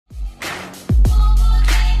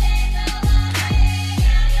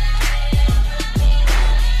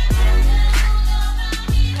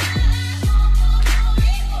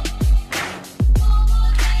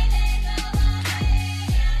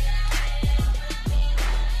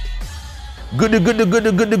Good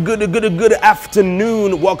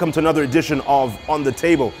afternoon. Welcome to another edition of On the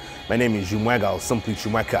Table. My name is Chimweka, or simply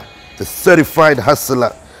Chimweka, the certified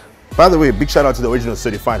hustler. By the way, big shout out to the original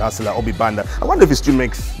certified hustler, Obi Banda. I wonder if he still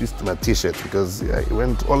makes use of my t-shirt because he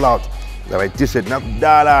went all out. My t-shirt, not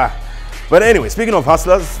dada. But anyway, speaking of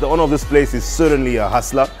hustlers, the owner of this place is certainly a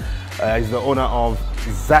hustler. He's the owner of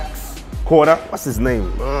Zach's Corner. What's his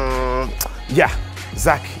name? Yeah,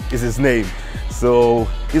 Zach is his name. So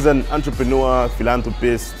he's an entrepreneur,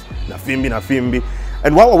 philanthropist, nafimbi.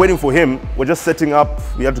 And while we're waiting for him, we're just setting up.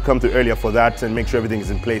 We have to come to earlier for that and make sure everything is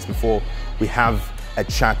in place before we have a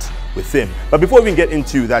chat with him. But before we get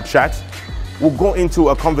into that chat, we'll go into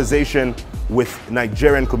a conversation with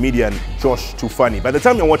Nigerian comedian JOSH2FUNNY. By the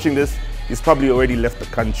time you're watching this, he's probably already left the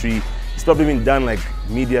country. He's probably been done like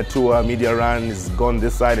media tour, media run. He's gone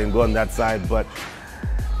this side and gone that side. But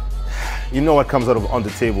you know what comes out of On the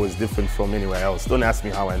Table is different from anywhere else. Don't ask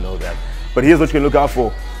me how I know that. But here's what you can look out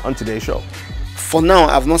for on today's show. For now,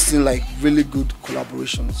 I've not seen like really good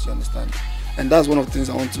collaborations, you understand? And that's one of the things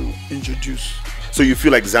I want to introduce. So you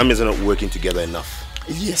feel like Zambians are not working together enough?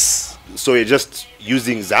 Yes. So you're just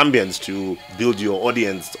using Zambians to build your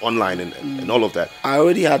audience online and all of that? I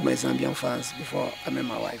already had my Zambian fans before I met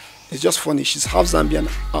my wife. It's just funny. She's half Zambian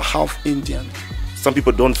or half Indian. Some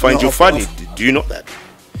people don't find you funny. Do you know that?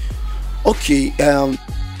 Okay.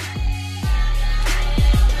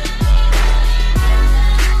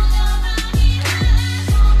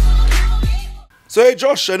 So hey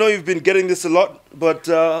Josh, I know you've been getting this a lot, but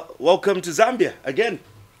welcome to Zambia again.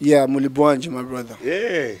 Yeah, Mulibwanji, my brother.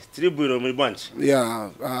 Yeah, Tribuno Mulibwanji.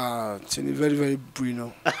 Yeah, very, very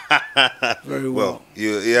Bruno. Very well.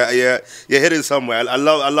 You're heading somewhere. I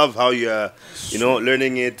love how you're,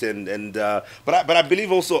 learning it but I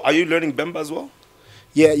believe also, are you learning Bemba as well?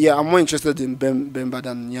 Yeah, I'm more interested in Bemba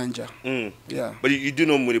than Nyanja. Yeah. But you do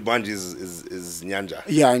know Mulibwanji is Nyanja.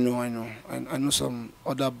 Yeah, I know. I know some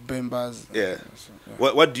other Bembas. Yeah. So,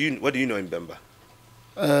 yeah. What do you know in Bemba?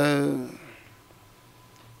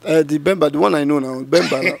 The Bemba, the one I know now,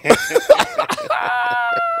 Bemba.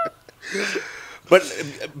 But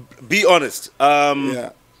be honest. Yeah.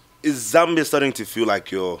 Is Zambia starting to feel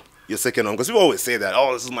like your second home? Because people always say that.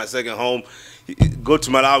 Oh, this is my second home. Go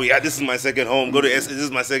to Malawi. Yeah, this is my second home. Go to this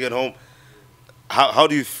is my second home. How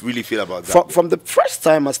do you really feel about that? From the first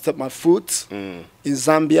time I stepped my foot in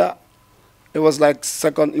Zambia, it was like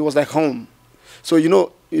home. So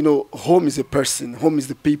home is a person. Home is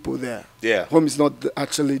the people there. Yeah. Home is not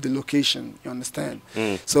actually the location. You understand?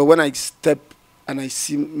 So when I step and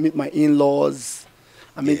meet my in-laws,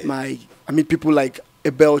 I meet people like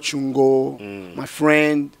Ebel Chungo, my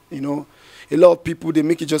friend. A lot of people, they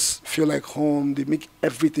make it just feel like home. They make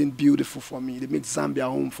everything beautiful for me. They make Zambia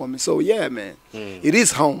home for me. So yeah, man, it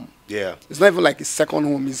is home. Yeah. It's not even like a second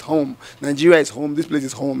home. It's home. Nigeria is home. This place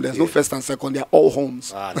is home. There's no first and second. They're all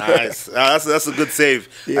homes. Ah, nice. That's a good save.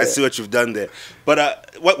 Yeah. I see what you've done there.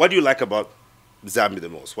 But what do you like about Zambia the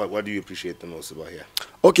most? What do you appreciate the most about here?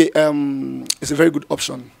 Okay, it's a very good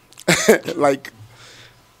option. Like,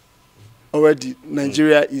 already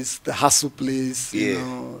Nigeria is the hustle place,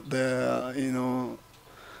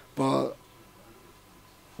 but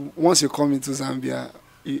once you come into Zambia,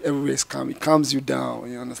 everywhere is calm. It calms you down,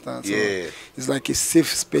 you understand? So it's like a safe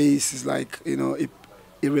space. It's like, a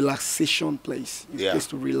relaxation place. It's a place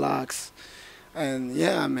to relax. And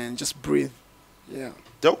yeah, man, just breathe. Yeah.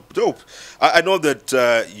 Dope. I know that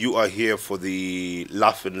you are here for the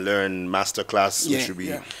Laugh and Learn Masterclass, which will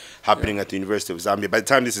be happening at the University of Zambia. By the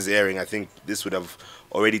time this is airing, I think this would have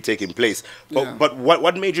already taken place. But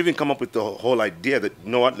what made you even come up with the whole idea that,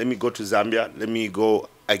 you know what, let me go to Zambia, let me go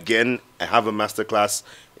again and have a masterclass,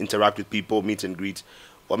 interact with people, meet and greet?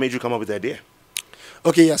 What made you come up with the idea?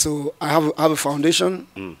 Okay, yeah, so I have a foundation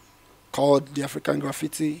called the African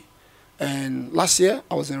Graffiti. And last year,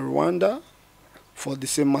 I was in Rwanda for the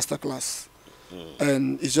same masterclass.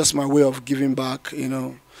 And it's just my way of giving back,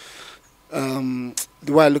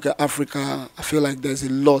 the way I look at Africa, I feel like there's a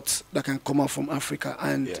lot that can come out from Africa,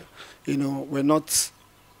 and we're not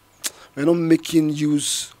making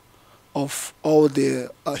use of all the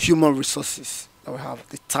human resources that we have,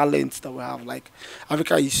 the talent that we have. Like,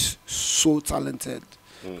 Africa is so talented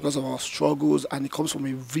because of our struggles, and it comes from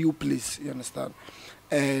a real place, you understand?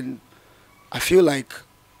 And I feel like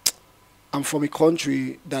I'm from a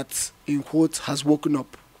country that, in quotes, has woken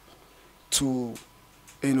up to,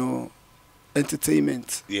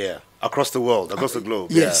 entertainment. Yeah, across the world, across the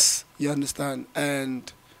globe. Yes, you understand.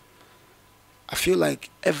 And I feel like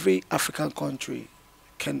every African country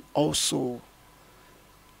can also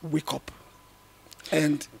wake up.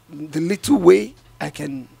 And the little way I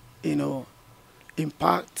can,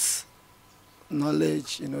 impact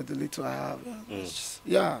knowledge, the little I have.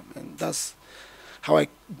 Yeah, and that's how I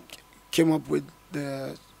came up with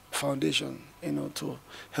the foundation, to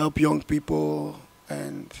help young people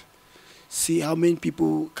and see how many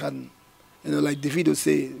people can, like Davido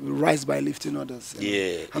say, rise by lifting others.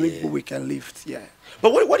 How many people we can lift,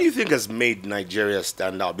 But what do you think has made Nigeria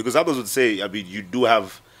stand out? Because others would say, I mean, you do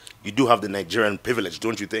have the Nigerian privilege,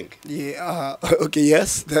 don't you think? Yeah, okay,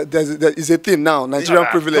 yes. There is a thing now, Nigerian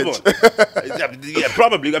privilege. Yeah,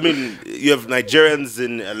 probably. I mean, you have Nigerians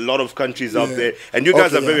in a lot of countries out there, and you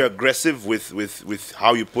guys are very aggressive with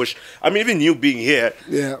how you push. I mean, even you being here,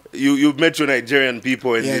 you've met your Nigerian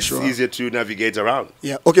people, and it's easier to navigate around.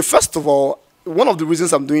 Yeah, okay, first of all, one of the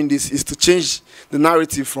reasons I'm doing this is to change the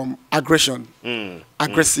narrative from aggression,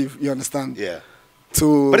 aggressive, you understand? Yeah.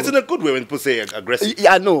 But it's in a good way when people say aggressive.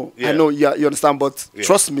 Yeah, I know, you understand, but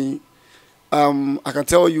trust me, I can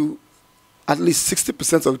tell you at least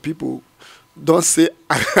 60% of the people don't say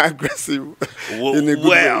aggressive in a good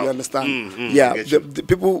way, you understand? The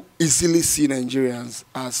people easily see Nigerians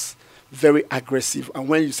as very aggressive, and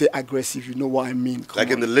when you say aggressive, you know what I mean. Like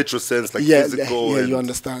in the literal sense, like physical. Yeah, you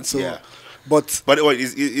understand. So, but wait,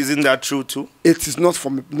 isn't that true too? It is not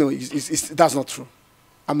from, no, that's not true.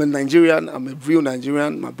 I'm a Nigerian. I'm a real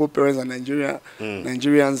Nigerian. My both parents are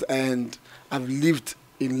Nigerians, and I've lived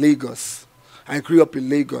in Lagos. I grew up in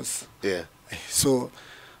Lagos. Yeah. So,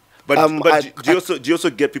 but do you also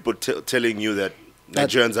get people telling you that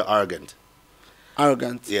Nigerians are arrogant?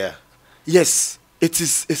 Arrogant. Yeah. Yes, it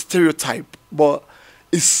is a stereotype, but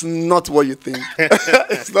it's not what you think.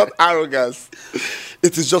 It's not arrogance.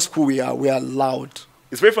 It is just who we are. We are loud.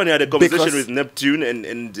 It's very funny. I had a conversation with Neptune,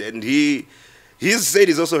 and he said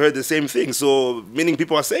he's also heard the same thing. So, meaning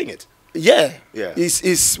people are saying it. Yeah.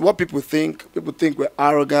 It's what people think. People think we're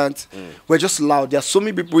arrogant. We're just loud. There are so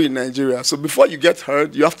many people in Nigeria. So before you get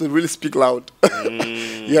heard, you have to really speak loud.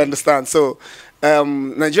 You understand? So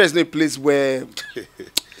Nigeria is not a place where,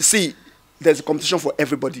 see, there's a competition for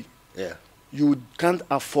everybody. Yeah. You can't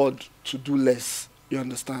afford to do less. You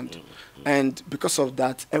understand? And because of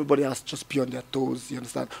that, everybody has to just be on their toes. You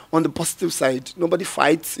understand? On the positive side, nobody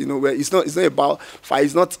fights. Where it's not about fight.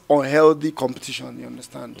 It's not unhealthy competition. You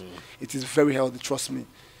understand? It is very healthy. Trust me.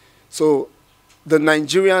 So, the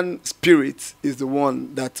Nigerian spirit is the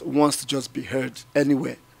one that wants to just be heard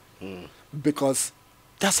anywhere, because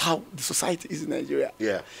that's how the society is in Nigeria.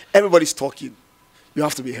 Yeah. Everybody's talking. You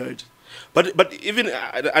have to be heard. But even,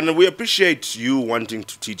 and we appreciate you wanting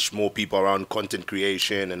to teach more people around content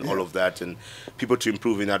creation and all of that, and people to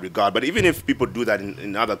improve in that regard. But even if people do that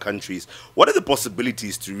in other countries, what are the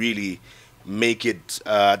possibilities to really make it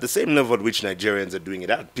at the same level at which Nigerians are doing it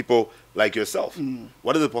at? People like yourself.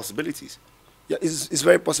 What are the possibilities? Yeah, it's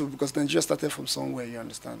very possible, because Nigeria started from somewhere, you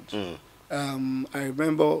understand. I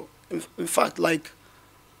remember, in fact, like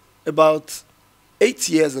about 8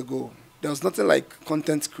 years ago, there was nothing like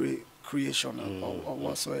content creation or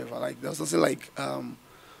whatsoever. Like, there was nothing like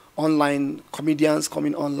online comedians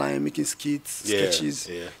coming online, making skits, sketches.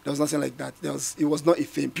 There was nothing like that. It was not a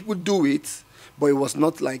thing. People do it, but it was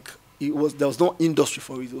not like, there was no industry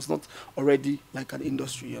for it. It was not already like an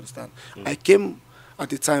industry, you understand? I came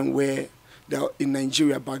at a time where in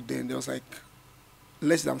Nigeria back then, there was like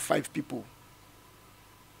less than 5 people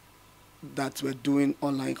that were doing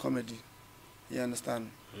online comedy. You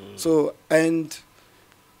understand? So, and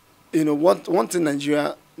one thing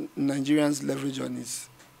Nigerians leverage on is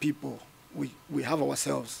people. We have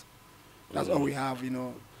ourselves. That's all we have. We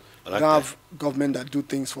don't have government that do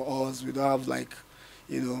things for us. We don't have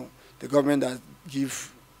the government that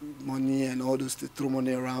give money and all those to throw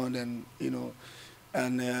money around and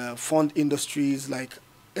and fund industries like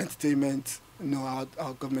entertainment.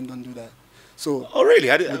 Our government don't do that. So, really?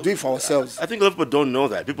 We do it for ourselves. I think a lot of people don't know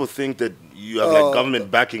that. People think that you have like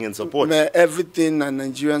government backing and support. Everything, and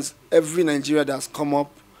every Nigeria that's came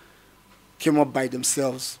up by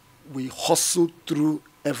themselves. We hustle through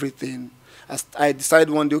everything. As I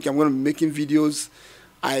decided one day, okay, I'm going to be making videos.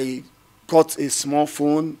 I got a small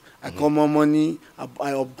phone. I got more money.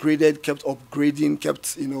 I upgraded, kept upgrading,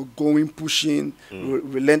 kept going, pushing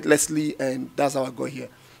relentlessly, and that's how I got here.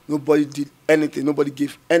 Nobody did anything. Nobody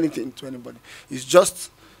gave anything to anybody. It's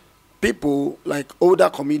just people like older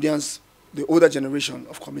comedians, the older generation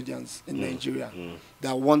of comedians in Nigeria,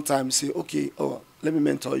 that one time say, okay, let me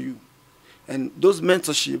mentor you. And those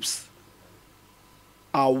mentorships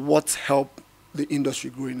are what help the industry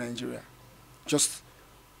grow in Nigeria. Just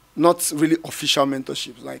not really official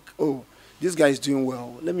mentorships, like, this guy is doing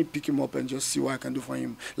well. Let me pick him up and just see what I can do for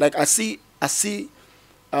him. Like, I see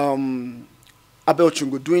Abel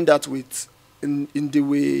Chungo doing that in the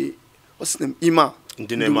way, what's his name? Ima.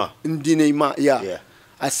 Ndinema, yeah. Yeah.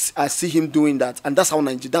 I see him doing that, and that's how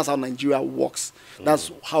Nigeria works.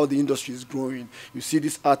 That's how the industry is growing. You see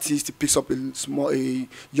this artist, he picks up a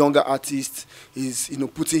younger artist, is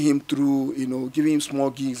putting him through, giving him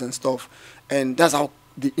small gigs and stuff, and that's how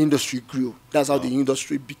the industry grew. That's how the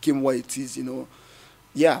industry became what it is.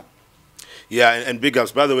 Yeah. Yeah, and big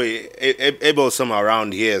ups. By the way, Abel's somewhere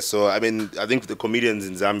around here, so I mean, I think the comedians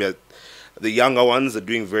in Zambia, the younger ones, are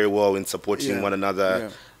doing very well in supporting one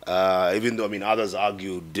another. Yeah. Even though, I mean, others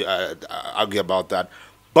argue about that,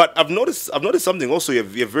 but I've noticed something also.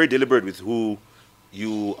 You're very deliberate with who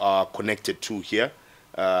you are connected to here.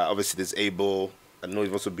 Obviously, there's Abel. I know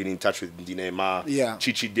you've also been in touch with Ndinema,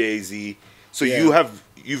 Chichi Daisy. So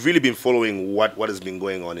you've really been following what has been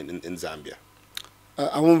going on in Zambia.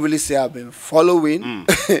 I won't really say I've been following.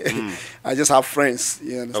 I just have friends.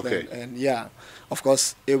 You understand? Okay. And yeah, of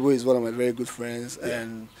course, Abel is one of my very good friends,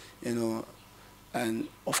 and and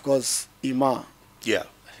of course, Ima. Yeah.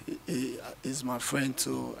 He is my friend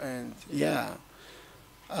too, and yeah.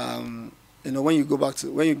 When you go back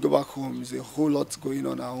home, there's a whole lot going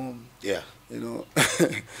on at home. Yeah.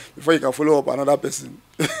 Before you can follow up another person,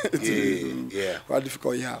 it's quite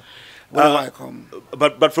difficult. Yeah. Whenever I come.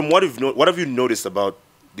 But from what have you noticed about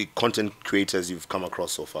the content creators you've come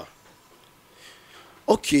across so far?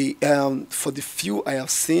 Okay. For the few I have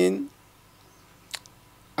seen,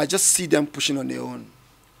 I just see them pushing on their own,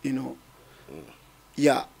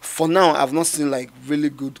 Yeah, for now, I've not seen like really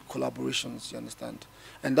good collaborations, you understand?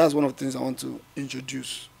 And that's one of the things I want to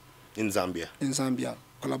introduce. In Zambia? In Zambia,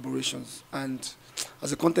 collaborations. And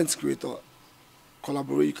as a content creator,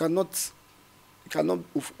 you cannot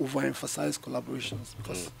overemphasize collaborations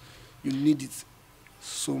because you need it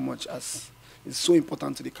so much, as it's so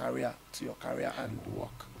important to your career and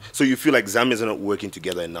work. So you feel like Zambians are not working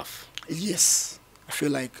together enough? Yes. I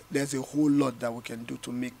feel like there's a whole lot that we can do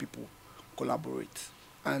to make people collaborate,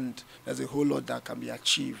 and there's a whole lot that can be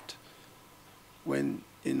achieved when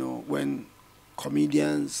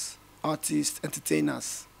comedians, artists,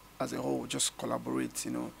 entertainers as a whole just collaborate.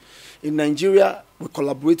 In Nigeria, we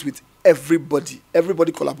collaborate with everybody.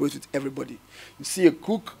 Everybody collaborates with everybody. You see a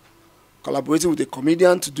cook collaborating with a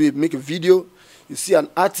comedian to make a video. You see an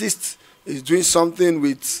artist is doing something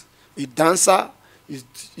with a dancer.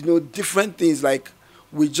 Different things. Like,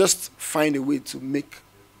 we just find a way to make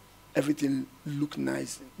everything look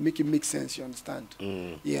nice, make it make sense, you understand?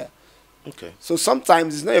 Yeah. Okay. So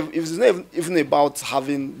sometimes it's not even about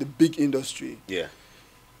having the big industry. Yeah.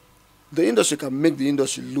 The industry can make the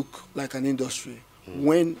industry look like an industry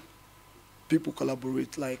when people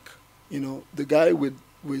collaborate. Like, the guy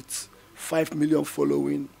with 5 million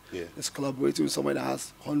following is collaborating with somebody that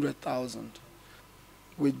has 100,000.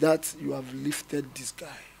 With that, you have lifted this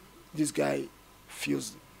guy. This guy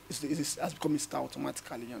feels it has become a star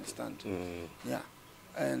automatically, you understand? Yeah.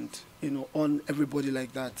 And, on everybody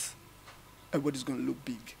like that, everybody's going to look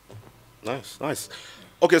big. Nice, nice.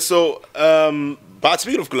 Okay, so, but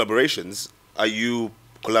speaking of collaborations, are you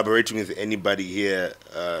collaborating with anybody here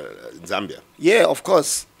in Zambia? Yeah, of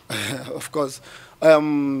course. Of course.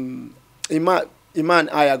 Ima and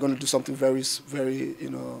I are going to do something very, very,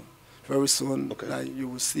 very soon that you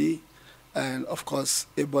will see. And of course,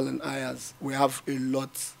 Abel and I, we have a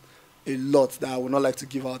lot that I would not like to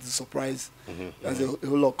give out as a surprise. There's a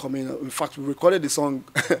whole lot coming. In fact, we recorded the song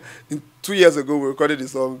 2 years ago. We recorded the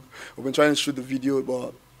song. We've been trying to shoot the video,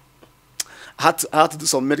 but I had to do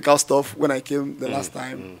some medical stuff when I came the last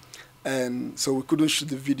time, and so we couldn't shoot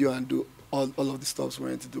the video and do all of the stuff we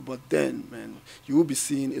wanted to do. But then, man, you will be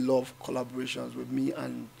seeing a lot of collaborations with me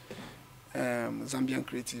and Zambian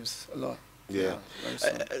creatives. A lot. Yeah.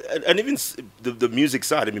 And even the music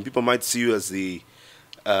side. I mean, people might see you as the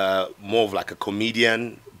more of like a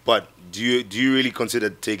comedian, but do you really consider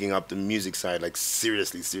taking up the music side, like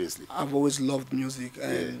seriously? I've always loved music,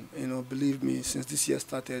 and believe me, since this year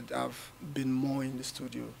started, I've been more in the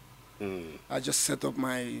studio. I just set up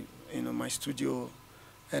my my studio,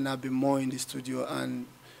 and I've been more in the studio, and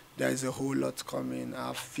there is a whole lot coming. I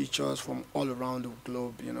have features from all around the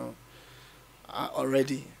globe,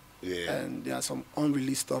 already. Yeah. And there are some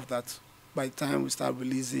unreleased stuff that by the time we start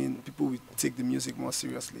releasing, people will take the music more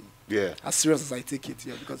seriously. Yeah. As serious as I take it,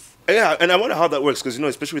 because... Yeah, and I wonder how that works, because,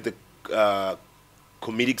 especially with the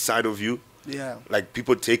comedic side of you, like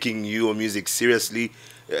people taking your music seriously,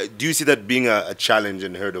 do you see that being a challenge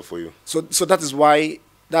and hurdle for you? So that is why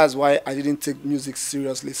I didn't take music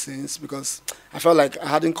seriously since, because I felt like I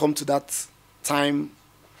hadn't come to that time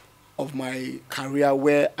of my career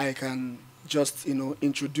where I can just,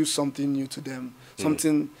 introduce something new to them,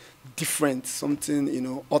 something different,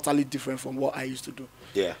 something, utterly different from what I used to do.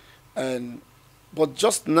 Yeah. And but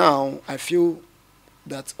just now, I feel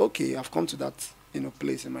that, okay, I've come to that,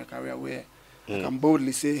 place in my career where I can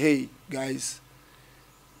boldly say, hey, guys,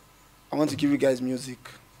 I want to give you guys music.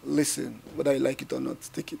 Listen, whether you like it or not,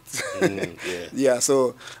 take it. Yeah,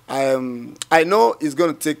 so I know it's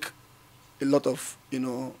going to take a lot of,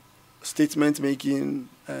 statement making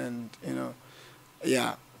and,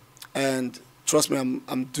 yeah. And trust me,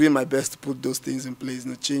 I'm doing my best to put those things in place,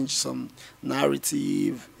 change some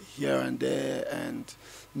narrative here and there and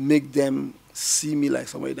make them see me like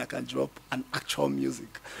somebody that can drop an actual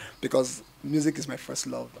music, because music is my first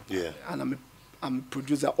love. Yeah. And I'm a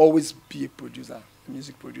producer, always be a producer, a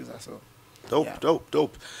music producer. So dope, yeah.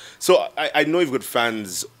 dope. So I know you've got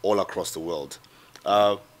fans all across the world,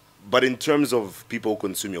 but in terms of people who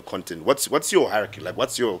consume your content, what's your hierarchy? Like,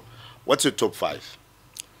 what's your top 5?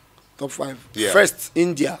 Top 5. Yeah. First,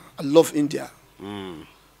 India. I love India.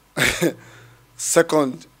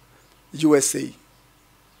 Second, USA.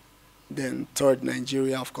 Then third,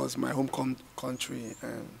 Nigeria, of course, my home country.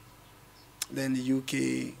 And then the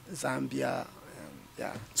UK, Zambia.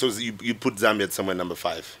 Yeah. So you put Zambia at somewhere number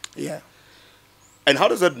 5. Yeah. And how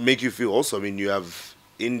does that make you feel also? I mean, you have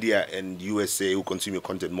India and USA who consume your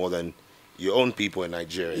content more than your own people in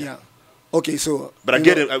Nigeria. Yeah. Okay, so... But I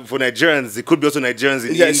get it, for Nigerians, it could be also Nigerians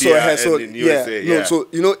in India and in USA. Yeah. No, so,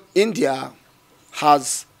 India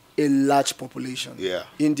has a large population. Yeah.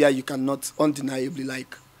 India, you cannot undeniably,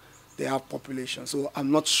 they have population. So I'm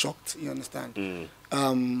not shocked, you understand?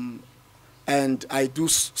 And I do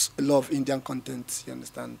love Indian content, you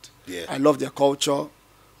understand? Yeah. I love their culture.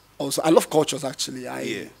 Also, I love cultures, actually.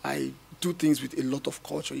 I do things with a lot of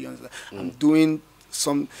culture, you understand? I'm doing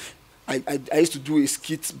some... I used to do a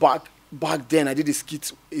skit back then. I did a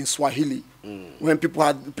skit in Swahili when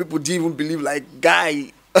people didn't even believe,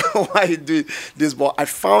 guy, why you doing this? But I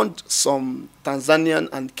found some Tanzanian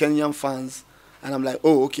and Kenyan fans, and I'm like,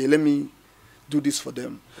 oh, okay, let me do this for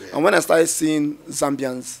them. Yeah. And when I started seeing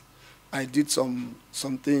Zambians, I did some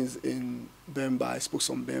things in Bemba. I spoke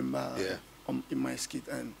some Bemba in my skit,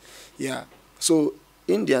 and yeah. So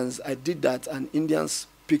Indians, I did that, and Indians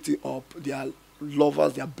picked it up. They are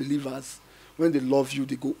lovers, they are believers. When they love you,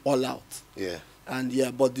 they go all out. Yeah. And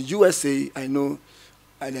yeah, but the USA, I know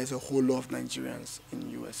there's a whole lot of Nigerians in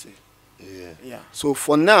USA. Yeah. Yeah. So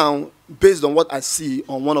for now, based on what I see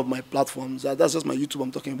on one of my platforms, that's just my YouTube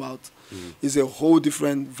I'm talking about, is a whole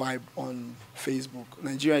different vibe on Facebook.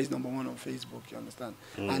 Nigeria is number 1 on Facebook, you understand?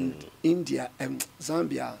 And India and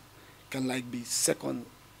Zambia can be second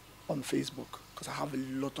on Facebook, because I have a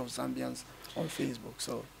lot of Zambians on Facebook.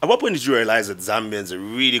 So at what point did you realize that Zambians are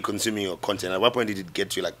really consuming your content? At what point did it get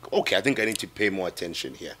to you okay, I think I need to pay more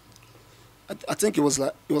attention here? I think it was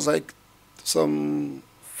like some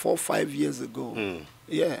 4 or 5 years ago.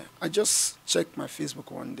 Yeah, I just checked my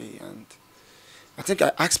Facebook one day, and I think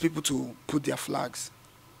I asked people to put their flags.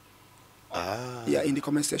 Yeah, in the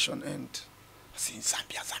comment section, and I see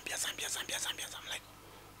Zambia. I'm like,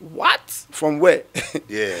 what? From where?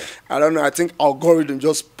 Yeah. I don't know. I think algorithm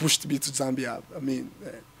just pushed me to Zambia. I mean,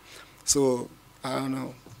 so I don't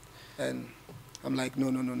know. And I'm like, no.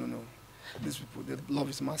 These people, their love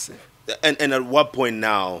is massive. And at what point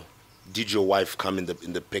now did your wife come in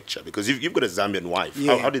the picture? Because you've got a Zambian wife.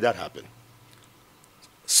 Yeah. How did that happen?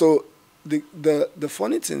 So the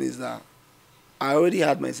funny thing is that I already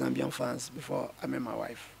had my Zambian fans before I met my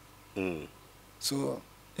wife. So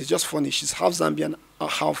it's just funny. She's half Zambian,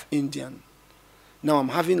 half Indian. Now I'm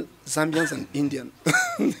having Zambians and Indian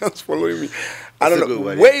that's following me. I don't know.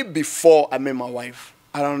 Way before I met my wife.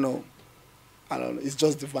 I don't know. It's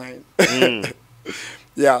just divine.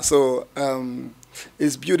 Yeah. So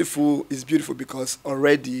it's beautiful. It's beautiful because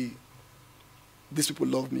already these people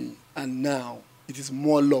love me, and now it is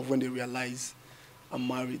more love when they realize I'm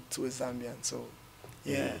married to a Zambian. So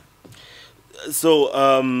yeah. So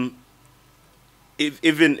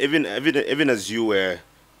even as you were,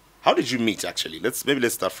 how did you meet actually? Let's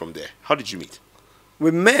start from there. How did you meet?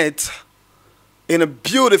 We met in a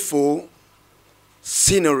beautiful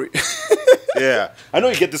scenery. Yeah, I know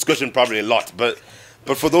you get this question probably a lot, but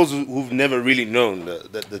for those who've never really known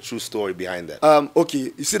the true story behind that.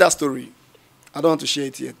 Okay, you see that story? I don't want to share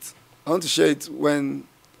it yet. I want to share it when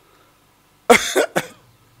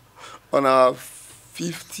on our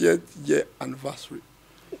 50th year anniversary.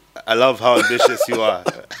 I love how ambitious you are.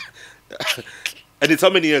 And it's how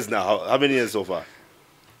many years now? How many years so far?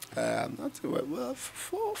 Not well,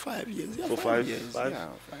 4 or 5 years. Yeah, 5 years. Five? Yeah,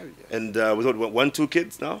 5 years. And with what, 1, 2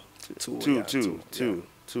 kids now?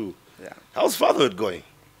 Two. Yeah. How's fatherhood going?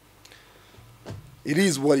 It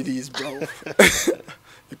is what it is, bro.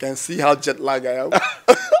 You can see how jet lag I am.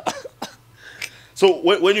 So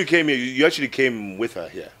when you came here, you actually came with her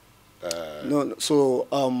here? No, so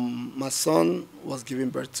my son was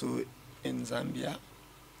given birth to in Zambia.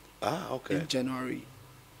 Ah, okay. In January.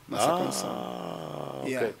 My second son.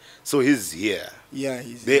 Okay. Yeah. So he's here. Yeah,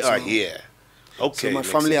 They are here. Okay. So my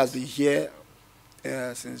family has been here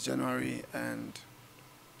since January, and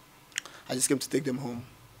I just came to take them home.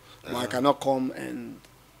 But I cannot come, and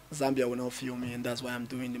Zambia will not feel me, and that's why I'm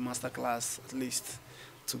doing the master class, at least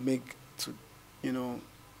to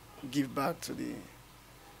give back to the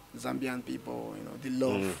Zambian people, the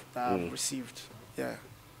love that I've received. Yeah.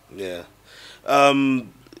 Yeah.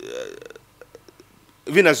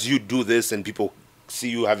 Even as you do this and people see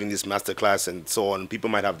you having this master class and so on, people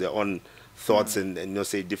might have their own thoughts and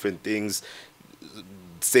say different things,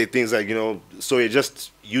 say things like, so you're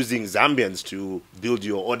just using Zambians to build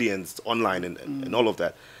your audience online and all of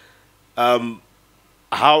that.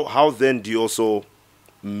 How then do you also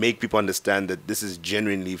make people understand that this is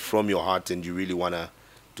genuinely from your heart and you really want to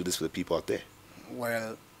do this for the people out there?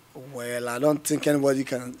 Well, I don't think anybody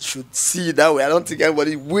should see it that way. I don't think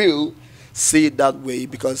anybody will see it that way,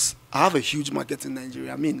 because I have a huge market in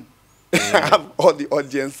Nigeria. I mean, I have all the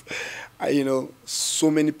audience.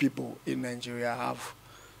 So many people in Nigeria. I have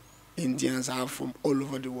Indians, I have from all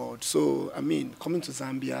over the world. So, I mean, coming to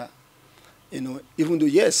Zambia, even though,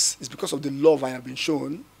 yes, it's because of the love I have been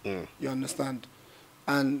shown, you understand?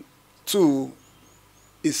 And two,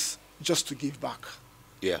 it's just to give back.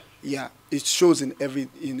 Yeah. Yeah, it shows in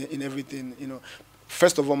everything,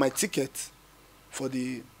 First of all, my ticket for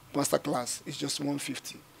the master class is just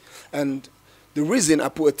 150. And the reason I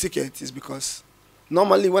put a ticket is because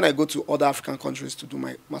normally when I go to other African countries to do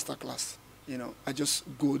my master class, I just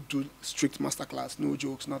go do strict master class, no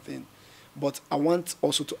jokes, nothing. But I want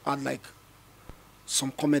also to add like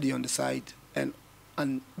some comedy on the side and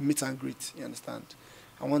meet and greet, you understand?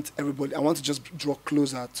 I want to just draw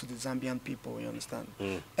closer to the Zambian people, you understand?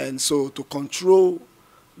 And so to control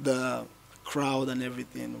the crowd and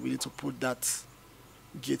everything, we need to put that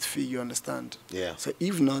gate fee, you understand? Yeah. So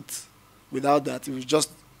if not, without that, if it's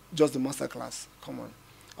just the master class, come on,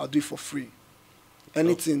 I'll do it for free.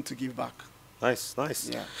 Anything to give back. Nice.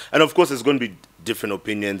 Yeah. And of course, there's going to be different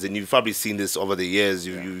opinions, and you've probably seen this over the years.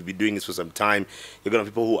 You've been doing this for some time. You're going to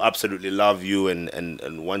have people who absolutely love you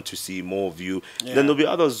and want to see more of you. Yeah. Then there'll be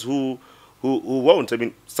others who won't. I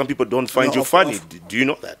mean, some people don't find you funny. Do you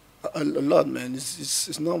know that? A lot, man.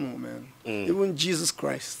 It's normal, man. Even Jesus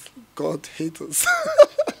Christ, God hates us.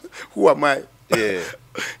 Who am I? Yeah.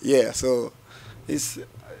 Yeah. So it's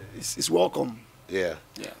welcome. Yeah.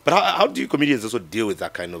 But how do you comedians also deal with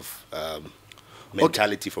that kind of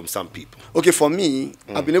mentality from some people? Okay, for me,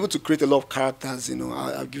 I've been able to create a lot of characters.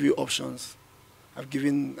 I'll give you options. I've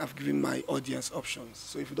given my audience options.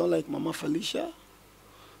 So if you don't like Mama Felicia,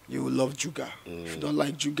 you will love Juga. If you don't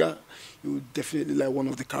like Juga, you will definitely like one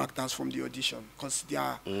of the characters from the audition, because they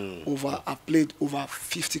are I've played over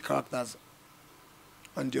 50 characters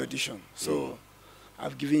on the audition. So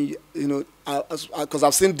I've given because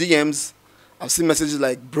I've seen DMs, I've seen messages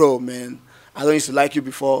like, bro, man, I don't used to like you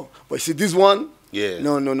before, but you see this one? Yeah.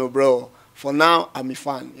 No, bro. For now, I'm a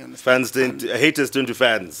fan. You understand? Haters turn to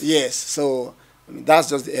fans. Yes. So, that's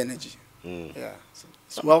just the energy. Yeah. So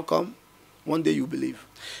it's welcome. One day you believe.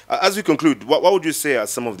 As we conclude, what would you say are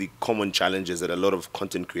some of the common challenges that a lot of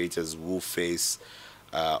content creators will face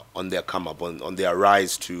on their come up, on their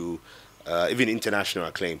rise to even international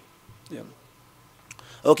acclaim? Yeah.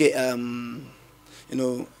 Okay.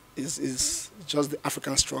 It's just the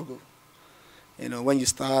African struggle. When you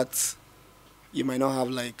start, you might not have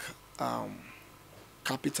like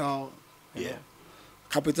capital.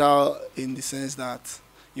 Capital in the sense that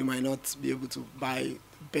you might not be able to buy the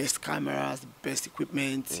best cameras, the best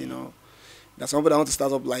equipment. There's some people that want to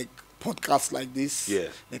start up like podcasts like this. Yeah.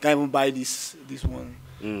 They can't even buy this one,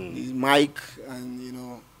 this mic,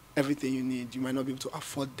 and everything you need. You might not be able to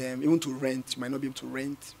afford them. Even to rent, you might not be able to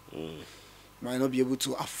rent. You might not be able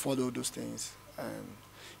to afford all those things. And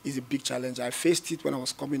it's a big challenge. I faced it when I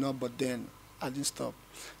was coming up, but then I didn't stop.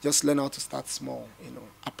 Just learn how to start small,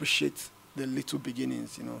 appreciate the little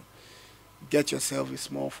beginnings, Get yourself a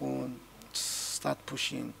small phone, start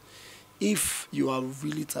pushing. If you are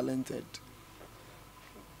really talented,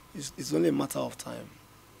 it's only a matter of time.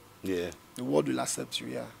 Yeah. The world will accept you,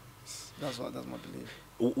 yeah. That's my belief.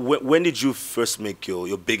 When did you first make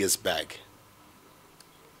your biggest bag?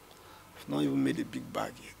 I've not even made a big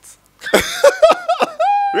bag yet.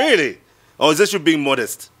 Really? Or is this you being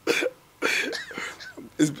modest?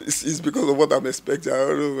 It's because of what I'm expecting. I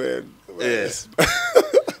don't know, man. Yes.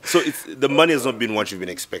 So the money has not been what you've been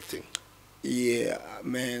expecting? Yeah,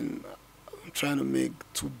 man. I'm trying to make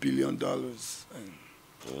 $2 billion. And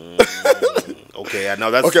Okay, yeah, now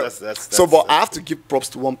that's Okay. that's So, but I have to give props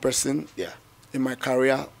to one person. Yeah. In my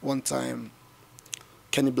career, one time,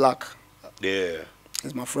 Kenny Black. Yeah.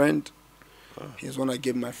 He's my friend. He's one that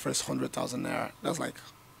gave my first 100,000 naira. That's like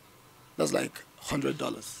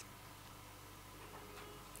 $100.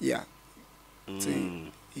 Yeah. So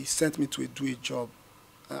he sent me to do a job.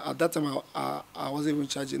 At that time, I wasn't even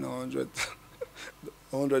charging $100.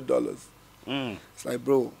 It's like,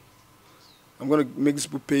 bro, I'm gonna make this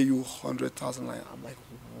people pay you 100,000. Like, I'm like,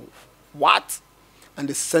 what? And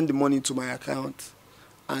they send the money to my account,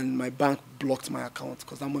 and my bank blocked my account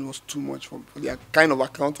because that money was too much for the kind of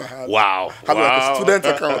account I had. Wow. I had like a student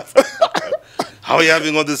account. How are you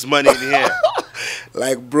having all this money in here?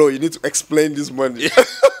 Like, bro, you need to explain this money.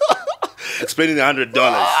 Explaining the $100.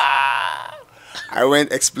 I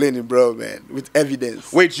went explaining, bro, man, with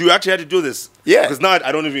evidence. Wait, you actually had to do this? Yeah. Because now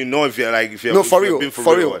I don't even know if you're like No, for real, been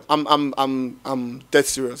for real. I'm dead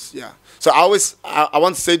serious. Yeah. So I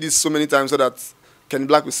want to say this so many times so that Kenny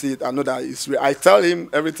Black will see it. I know that it's real. I tell him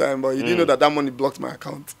every time, but he didn't know that money blocked my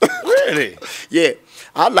account. Really? Yeah.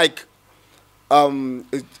 I had like a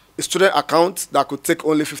student account that could take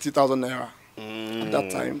only 50,000 naira at that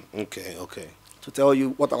time. Okay. To tell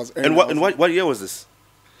you what I was earning. And what year was this?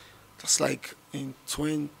 Just like in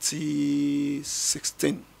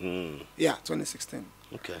 2016. Yeah, 2016.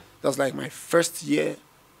 Okay. That was like my first year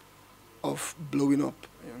of blowing up.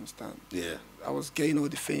 You understand? Yeah. I was getting all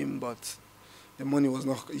the fame, but the money was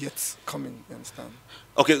not yet coming. You understand?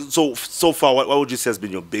 Okay. So far, what would you say has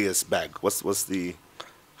been your biggest bag? What's the?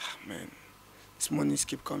 Man, these monies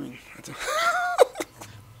keep coming.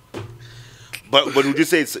 But would you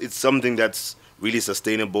say it's something that's really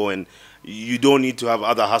sustainable and you don't need to have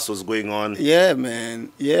other hustles going on? Yeah,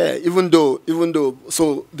 man. Yeah. Even though,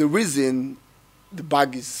 so the reason the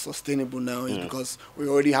bag is sustainable now is because we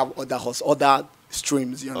already have other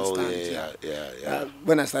streams. You understand? Yeah.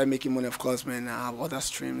 When I started making money, of course, man, I have other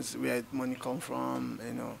streams where money come from.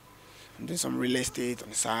 You know, I'm doing some real estate on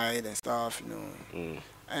the side and stuff. You know,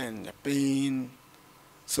 and you're paying.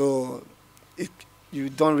 So you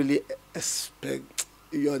don't really expect.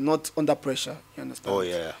 You're not under pressure. You understand? Oh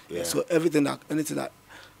yeah. So anything that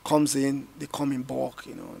comes in, they come in bulk.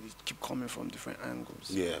 You know, they keep coming from different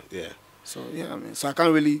angles. Yeah. So yeah, I mean, so I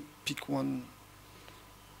can't really pick one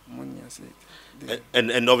money. I say.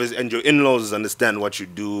 And obviously, and your in-laws understand what you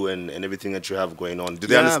do and everything that you have going on. Do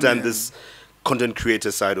they understand this content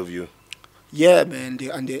creator side of you? Yeah, man.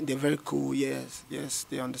 They're very cool. Yes,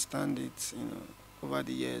 they understand it. You know, over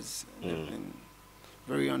the years, they've been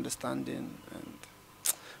very understanding. And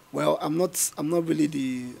well, I'm not really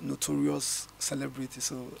the notorious celebrity,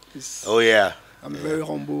 so it's. Oh yeah. I'm very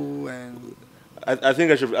humble and. I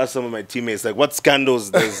think I should ask some of my teammates, like, what scandals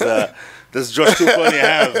does JOSH2FUNNY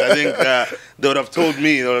have? I think they would have told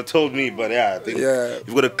me. But yeah, I think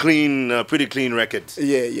you've got a pretty clean record.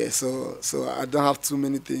 Yeah. So I don't have too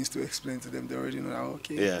many things to explain to them. They already know that.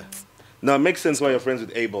 Okay. Yeah. No, it makes sense why you're friends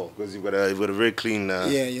with Abel, because you've got a very clean.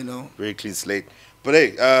 You know. Very clean slate. But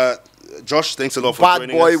hey, Josh, thanks a lot for joining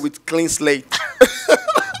us. Bad boy with clean slate.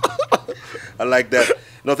 I like that.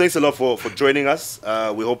 No, thanks a lot for joining us.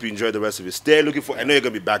 We hope you enjoy the rest of your stay. I know you're going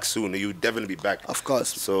to be back soon. You'll definitely be back. Of course.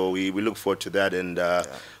 So we look forward to that, and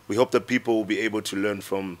we hope that people will be able to learn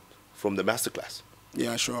from the masterclass.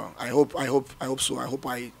 Yeah, sure. I hope so. I hope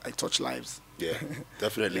I touch lives. Yeah,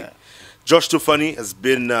 definitely. JOSH2FUNNY has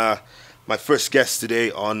been my first guest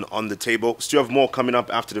today on the table. Still have more coming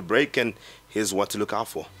up after the break, and here's what to look out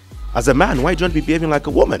for. As a man, why don't you be behaving like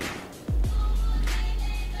a woman?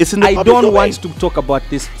 I don't want to talk about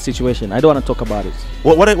this situation. I don't want to talk about it.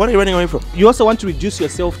 What are you running away from? You also want to reduce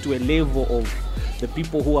yourself to a level of the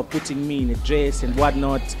people who are putting me in a dress and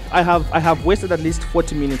whatnot. I have wasted at least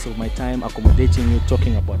 40 minutes of my time accommodating you,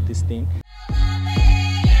 talking about this thing.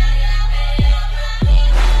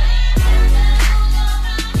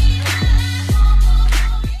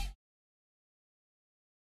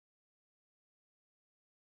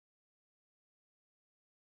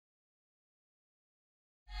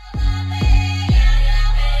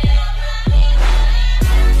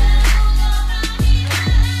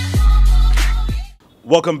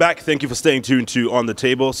 Welcome back. Thank you for staying tuned to On the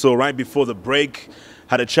Table. So right before the break,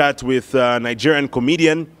 had a chat with Nigerian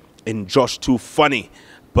Comedian in JOSH2FUNNY.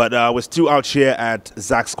 But we're still out here at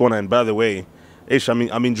Zach's Corner. And by the way, Ish,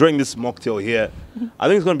 I'm enjoying this mocktail here. I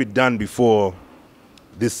think it's going to be done before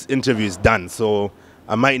this interview is done. So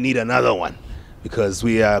I might need another one because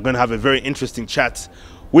we are going to have a very interesting chat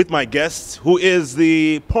with my guest, who is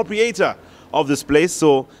the proprietor of this place.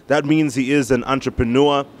 So that means he is an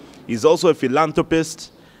entrepreneur. He's also a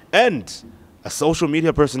philanthropist and a social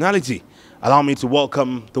media personality. allow me to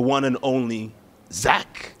welcome the one and only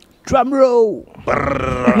Zach. Drum roll. We'll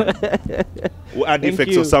add Thank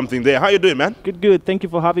effects you. or something there. How you doing, man? Good. Thank you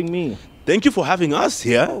for having me. Thank you for having us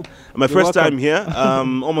here. My you're first welcome. time here.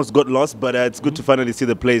 Almost got lost, but it's good to finally see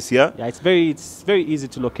the place here. Yeah, it's very easy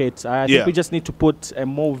to locate. I think we just need to put a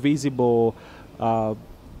more visible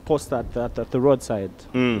poster at the roadside.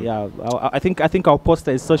 Yeah, I think our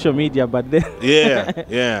poster is social media, but then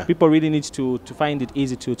Yeah. people really need to find it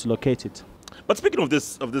easy to locate it. But speaking of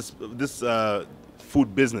this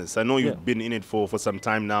food business, I know you've been in it for some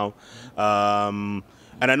time now,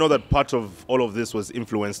 and I know that part of all of this was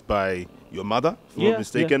influenced by your mother, if I'm not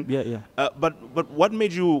mistaken. Yeah. But what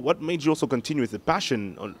made you also continue with the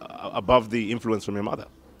passion above the influence from your mother?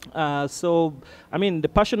 So, I mean, the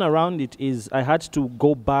passion around it is I had to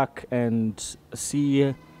go back and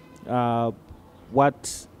see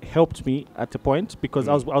what helped me at a point, because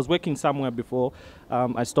I was working somewhere before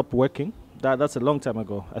I stopped working. That's a long time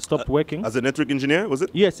ago. I stopped working. As a network engineer, was it?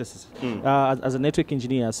 Yes. As a network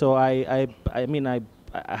engineer. So I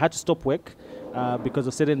had to stop work because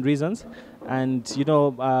of certain reasons. And,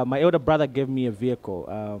 my elder brother gave me a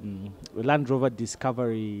vehicle, Land Rover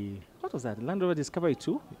Discovery. What was that? Land Rover Discovery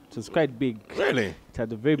 2? It was quite big. Really? It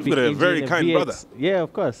had a very You've big got a engine, very kind V8. brother. Yeah,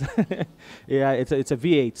 of course. Yeah, it's a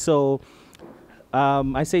V8. So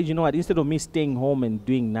I said, you know what, instead of me staying home and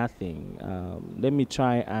doing nothing, let me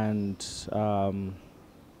try and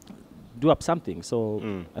do up something. So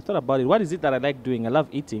I thought about it. What is it that I like doing? I love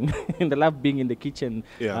eating and I love being in the kitchen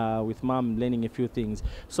with mom, learning a few things.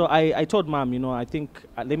 So I told mom, I think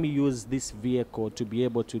let me use this vehicle to be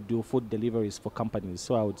able to do food deliveries for companies.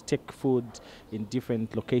 So I would take food in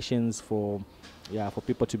different locations for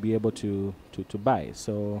people to be able to buy.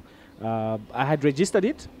 So I had registered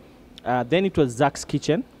it. Then it was Zach's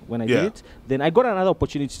Kitchen when I did it. Then I got another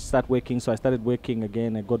opportunity to start working, so I started working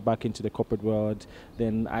again. I got back into the corporate world.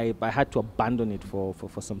 Then I had to abandon it for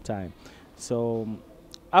some time. So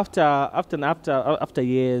after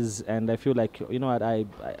years, and I feel like, you know what, I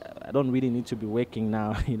don't really need to be working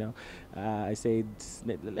now. I said,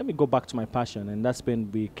 let me go back to my passion, and that's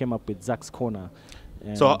when we came up with Zach's Corner.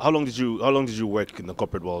 So how long did you work in the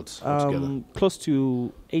corporate world altogether? Close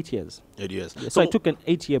to 8 years. 8 years. Yeah, so I took an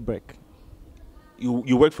 8-year break.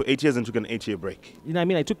 You worked for 8 years and took an 8-year break. You know what I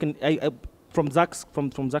mean? I took from Zach's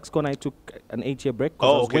Corner. I took an 8-year break.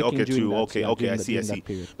 Oh, okay. I see.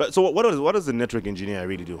 But so what does the network engineer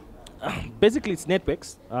really do? Basically, it's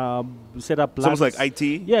networks. Set up. It's almost like IT.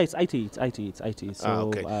 Yeah, it's IT. So,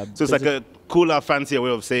 okay. So it's like a cooler, fancier way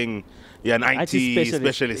of saying you're an IT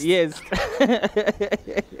specialist. Yes.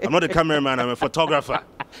 I'm not a cameraman. I'm a photographer.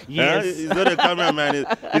 Yes. He's not a cameraman.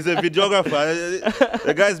 He's a videographer.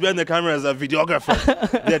 The guys behind the cameras are videographers.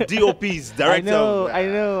 They're DOPs, directors. I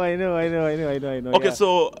know. Okay,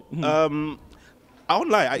 so I won't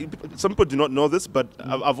lie. Some people do not know this, but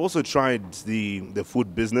I've also tried the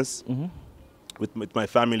food business with my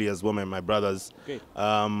family as well, and my brothers. Great.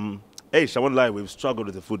 I won't lie, we've struggled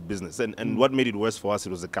with the food business. And what made it worse for us, it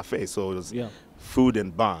was a cafe. So it was food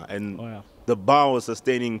and bar. And the bar was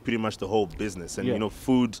sustaining pretty much the whole business. And,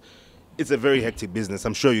 food, it's a very hectic business.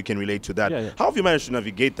 I'm sure you can relate to that. How have you managed to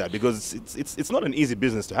navigate that? Because it's not an easy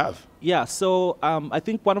business to have. Yeah, so I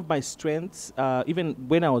think one of my strengths, even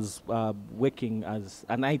when I was working as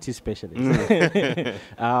an IT specialist,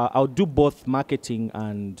 I'll do both marketing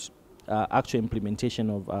and actual implementation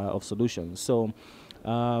of solutions. So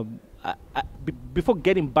before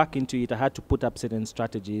getting back into it, I had to put up certain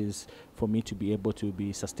strategies for me to be able to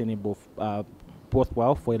be sustainable,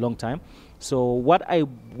 worthwhile for a long time. So what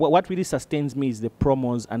really sustains me is the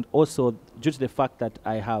promos, and also due to the fact that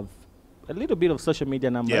I have a little bit of social media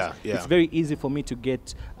numbers, it's very easy for me to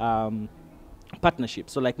get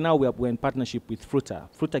partnerships. So like now we're in partnership with Fruta.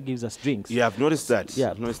 Fruta gives us drinks. Yeah, I've noticed that.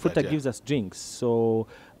 Yeah, Fruta gives us drinks. So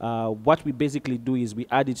what we basically do is we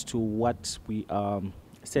add it to what we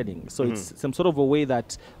selling. So it's some sort of a way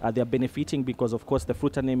that they're benefiting, because of course the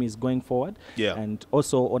Fruta name is going forward. Yeah. And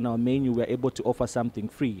also on our menu we're able to offer something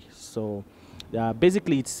free. So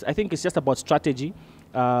basically I think it's just about strategy.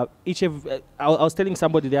 I was telling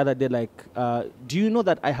somebody the other day, like, do you know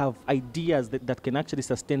that I have ideas that can actually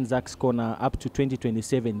sustain Zach's Corner up to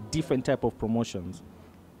 2027, different type of promotions.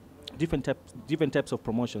 Different types of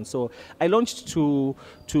promotions. So I launched two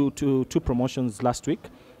promotions last week.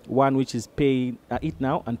 One which is pay eat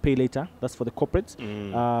now and pay later. That's for the corporates.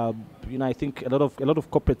 I think a lot of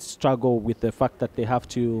corporates struggle with the fact that they have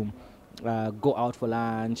to go out for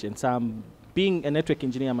lunch, and some being a network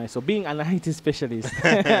engineer myself, being an IT specialist.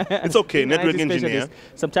 It's okay, network engineer.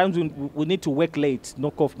 Sometimes we need to work late,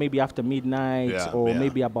 knock off maybe after midnight or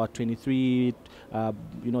maybe about 23,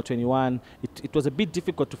 21. It was a bit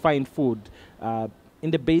difficult to find food. In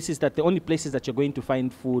the basis that the only places that you're going to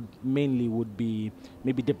find food mainly would be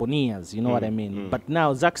maybe deponias, you know what I mean? But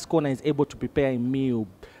now Zach's Corner is able to prepare a meal.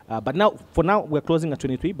 But now, for now, we're closing at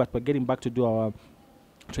 23, but we're getting back to do our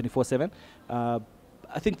 24/7.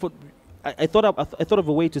 I think I thought of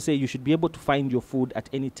a way to say you should be able to find your food at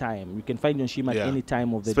any time. You can find your shima at any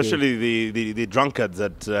time of the day. Especially the drunkards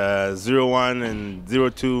at 01 and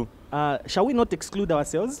 02. Shall we not exclude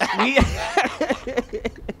ourselves?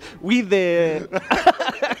 we the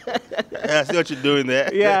I see what you're doing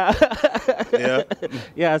there.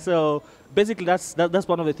 Yeah. So basically, that's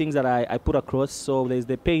one of the things that I put across. So there's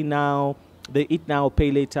the pay now, the eat now,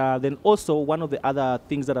 pay later. Then also one of the other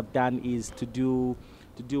things that I've done is to do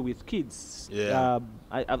with kids.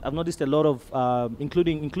 I've noticed a lot of,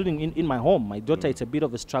 including in my home. My daughter, it's a bit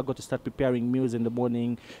of a struggle to start preparing meals in the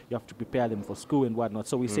morning. You have to prepare them for school and whatnot.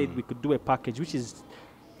 So we said we could do a package which is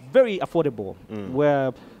very affordable,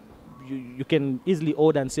 where you can easily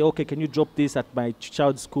order and say, okay, can you drop this at my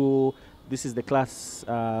child's school? This is the class.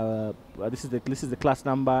 This is the class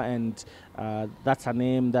number, and that's her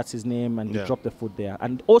name. That's his name, and you drop the food there.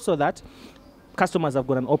 And also that customers have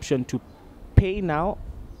got an option to pay now,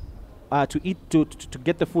 to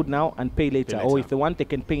get the food now and pay later. Or if they want, they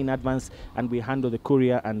can pay in advance, and we handle the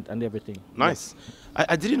courier and everything. Nice. Yeah.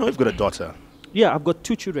 I didn't know you've got a daughter. Yeah, I've got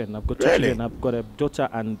two children. I've got a daughter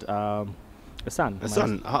and a son. A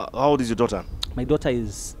son. How old is your daughter? My daughter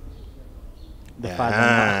is the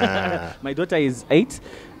father. My daughter is 8.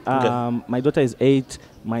 My daughter is 8.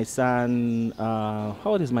 My son. How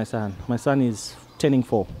old is my son? My son is turning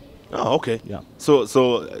 4. Oh, okay. Yeah.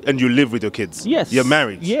 So, and you live with your kids? Yes. You're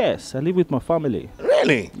married? Yes, I live with my family.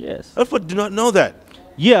 Really? Yes. I do not know that.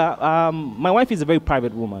 Yeah, my wife is a very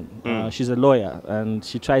private woman. She's a lawyer, and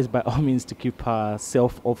she tries by all means to keep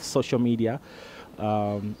herself off social media.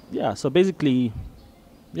 So basically,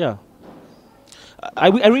 I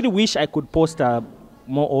really wish I could post her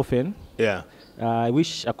more often. Yeah. I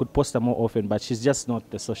wish I could post her more often, but she's just not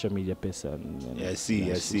the social media person. Yeah, I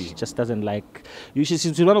see. She just doesn't like.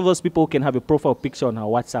 She's one of those people who can have a profile picture on her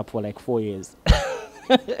WhatsApp for like 4 years.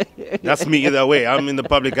 That's me either way. I'm in the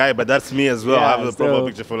public eye, but that's me as well. Yeah, I have a profile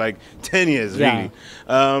picture for like 10 years, really.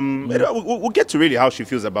 We'll get to really how she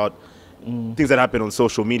feels about things that happen on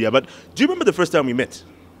social media. But do you remember the first time we met?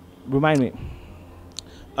 Remind me.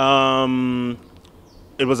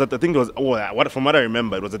 It was at, I think it was, from what I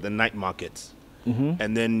remember, it was at the night market.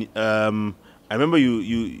 And then I remember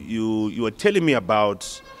you were telling me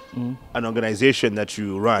about an organization that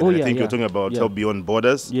you run. I think you were talking about Help Beyond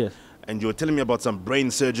Borders. Yes. And you were telling me about some brain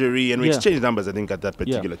surgery, and we exchanged numbers, I think, at that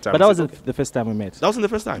particular time. But that wasn't the first time we met. That wasn't the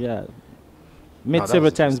first time? Yeah. Met several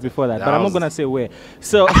times before that, but I'm not going to say where.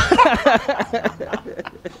 So,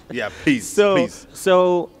 yeah, please. I'm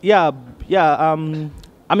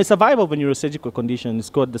a survivor of a neurosurgical condition. It's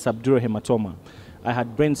called the subdural hematoma. I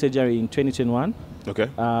had brain surgery in 2021. Okay.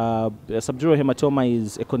 Subdural hematoma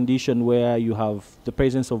is a condition where you have the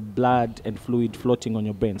presence of blood and fluid floating on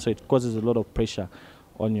your brain, so it causes a lot of pressure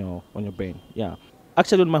on your brain. Yeah.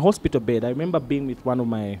 Actually, on my hospital bed, I remember being with one of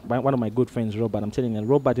my good friends, Robert. I'm telling you,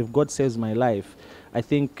 Robert, if God saves my life, I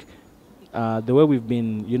think the way we've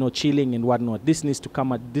been, chilling and whatnot, this needs to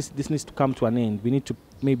come to an end. We need to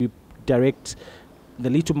maybe direct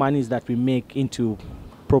the little monies that we make into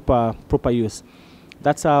proper use.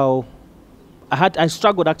 That's how I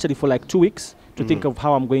struggled actually for like 2 weeks to think of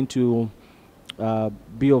how I'm going to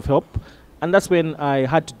be of help. And that's when I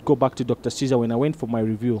had to go back to Dr. Caesar when I went for my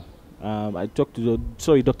review. I talked to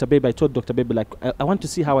Dr. Baby. I told Dr. Baby, I want to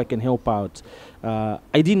see how I can help out. I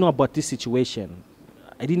didn't know about this situation.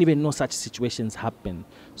 I didn't even know such situations happen.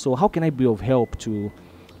 So how can I be of help to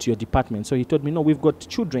your department? So he told me, no, we've got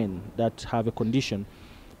children that have a condition.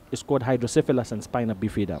 It's called hydrocephalus and spina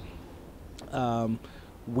bifida.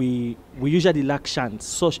 We usually lack shunts.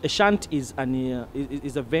 So a shunt is a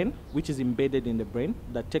vein which is embedded in the brain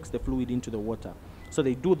that takes the fluid into the water. So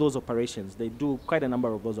they do those operations. They do quite a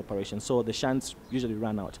number of those operations. So the shunts usually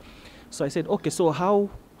run out. So I said, okay, so how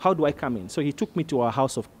do I come in? So he took me to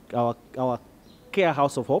our care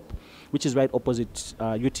house of hope, which is right opposite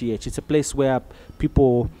UTH. It's a place where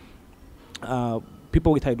people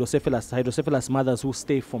with hydrocephalus mothers who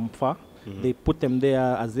stay from far, they put them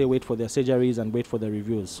there as they wait for their surgeries and wait for their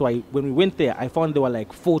reviews. So when we went there, I found there were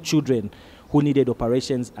like 4 children who needed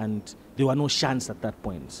operations, and there were no shunts at that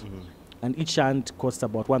point. And each shunt cost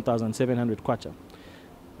about 1,700 kwacha.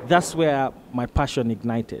 that's where my passion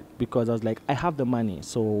ignited, because I was like, I have the money,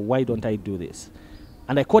 so why don't I do this?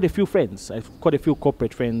 And I called a few friends. I called a few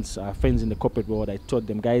corporate friends, friends in the corporate world. I told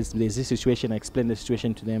them, guys, there's this situation. I explained the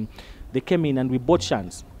situation to them. They came in and we bought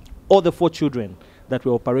shans. All the 4 children that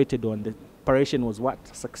we operated on, the operation was what?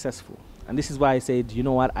 Successful. And this is why I said, you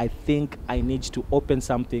know what, I think I need to open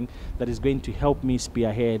something that is going to help me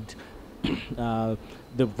spearhead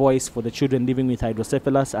the voice for the children living with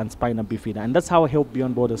hydrocephalus and spina bifida. And that's how Help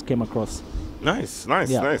Beyond Borders came across. Nice.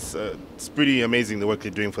 It's pretty amazing the work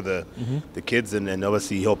you're doing for the kids, and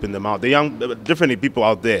obviously helping them out. The young, definitely people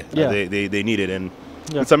out there, they need it. And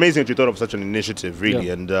it's amazing that you thought of such an initiative, really.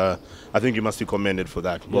 And I think you must be commended for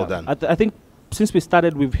that. Well done. I think since we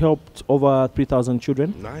started, we've helped over 3,000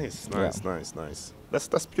 children. Nice.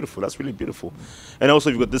 That's beautiful. That's really beautiful. And also,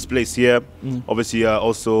 you've got this place here. Obviously,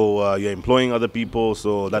 also you're employing other people,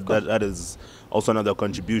 so that is also another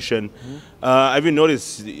contribution. Have you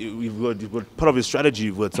noticed you've got part of your strategy?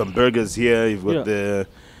 You've got some burgers here. You've got the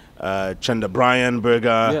Chanda Bryan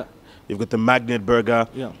burger. You've got the Magnet burger.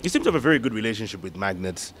 You seem to have a very good relationship with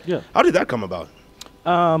Magnet. How did that come about?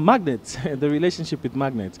 Magnets, the relationship with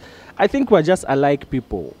Magnets. I think we're just alike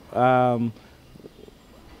people.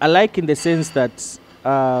 Alike in the sense that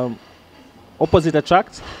opposite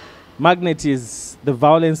attract. Magnet is the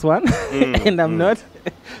violence one, and I'm not.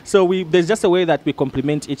 So there's just a way that we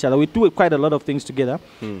complement each other. We do quite a lot of things together.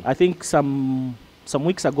 I think some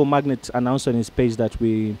weeks ago, Magnet announced on his page that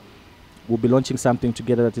we will be launching something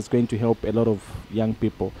together that is going to help a lot of young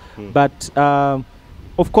people. But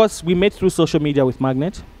of course, we met through social media with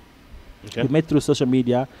Magnet. We met through social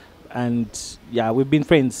media, and we've been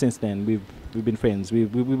friends since then. We've been friends.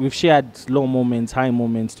 We've shared low moments, high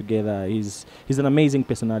moments together. He's an amazing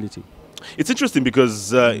personality. It's interesting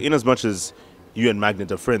because in as much as you and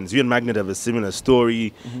Magnet are friends, you and Magnet have a similar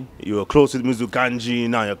story. You were close with Muzukanji,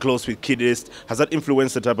 now you're close with Kidist. Has that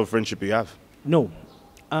influenced the type of friendship you have? No.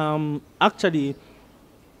 Actually,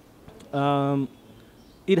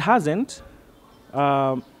 it hasn't,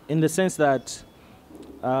 in the sense that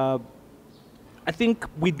I think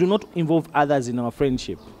we do not involve others in our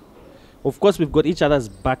friendship. Of course, we've got each other's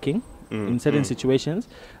backing in certain situations,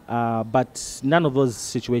 but none of those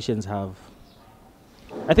situations have.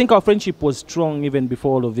 I think our friendship was strong even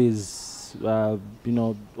before all of these, all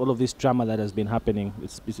of this drama that has been happening.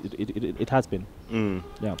 It has been.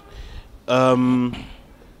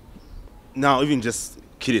 Now, even just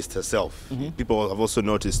Kidist herself, people have also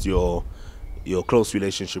noticed your close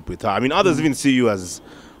relationship with her. I mean, others even see you as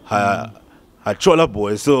her Chola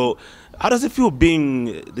boy. So, how does it feel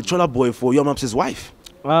being the Chola boy for Your Mops's wife?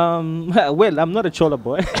 Well, I'm not a Chola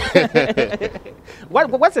boy.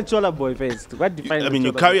 What's a Chola boy first? What defines? I mean,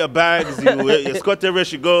 you carry her bags, you escort her wherever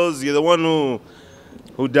she goes. You're the one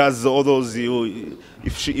who does all those.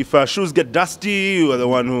 If her shoes get dusty, you are the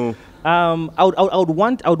one who. I would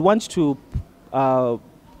want to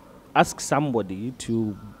ask somebody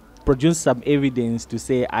to produce some evidence to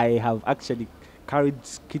say I have actually carried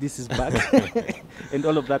Kidist's bag and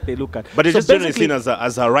all of that they look at. But it's just generally seen as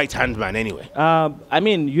a right-hand man anyway. I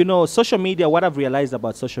mean, social media, what I've realized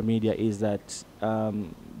about social media is that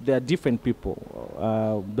there are different people.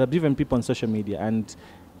 There are different people on social media, and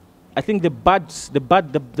I think the bad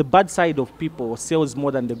side of people sells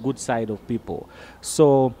more than the good side of people.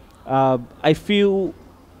 So I feel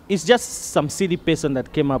it's just some silly person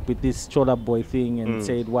that came up with this Chola boy thing and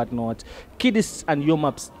said whatnot. Kidist and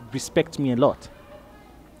Yomaps respect me a lot.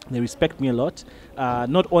 They respect me a lot,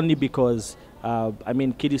 not only because,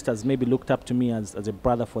 Kidist has maybe looked up to me as a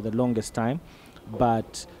brother for the longest time,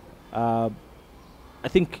 but I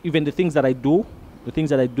think even the things that I do, the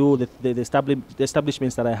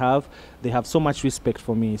establishments that I have, they have so much respect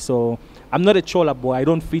for me. So I'm not a Chola boy. I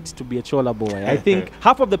don't fit to be a Chola boy. I think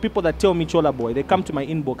half of the people that tell me Chola boy, they come to my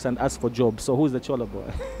inbox and ask for jobs. So who's the Chola boy?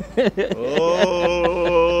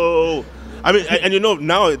 Oh. I mean, and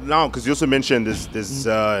now, because you also mentioned this,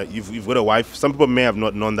 you've got a wife. Some people may have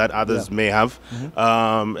not known that. Others may have.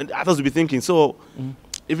 And others will be thinking, so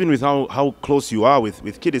even with how close you are with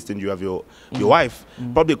Kidist and you have your wife,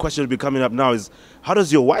 probably a question will be coming up now is, how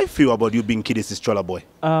does your wife feel about you being Kidist's Chola boy?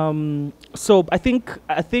 So I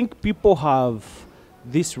think people have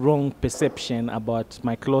this wrong perception about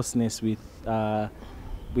my closeness with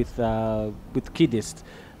Kidist.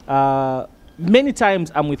 Many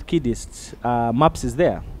times I'm with Kidist, Maps is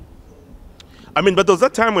there. I mean, but there was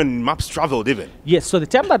that time when Maps traveled even. Yes, so the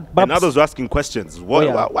time that Maps... And others were asking questions.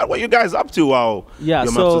 What were you guys up to while your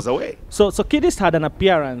Maps was away? So Kidist had an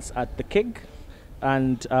appearance at the keg,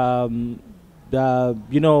 and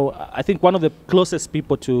you know, I think one of the closest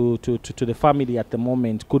people to the family at the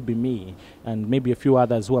moment could be me, and maybe a few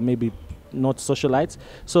others who are maybe not socialites.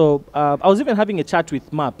 So I was even having a chat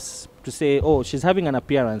with Maps to say, oh, she's having an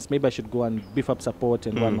appearance, maybe I should go and beef up support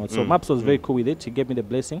and whatnot. So Maps was very cool with it. He gave me the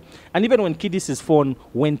blessing. And even when Kidis' phone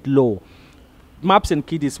went low, Maps and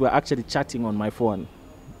Kidis were actually chatting on my phone.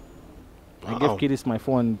 I gave Kidis my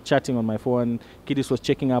phone, chatting on my phone. Kidis was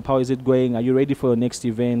checking up, how is it going? Are you ready for your next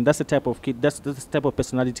event? That's the type of kid. That's the type of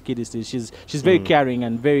personality Kidis is. She's very caring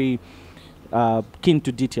and very keen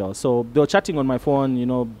to detail. So they were chatting on my phone, you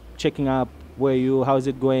know, checking up. Where are you? How is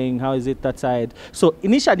it going? How is it that side? So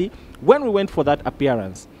initially, when we went for that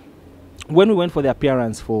appearance,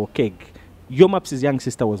 for Keg, Yomap's young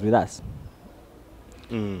sister was with us.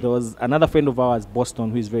 There was another friend of ours,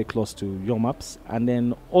 Boston, who is very close to Yomaps, and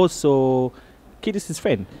then also Kidis'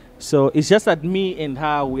 friend. So it's just that me and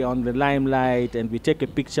her, we're on the limelight, and we take a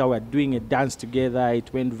picture, we're doing a dance together,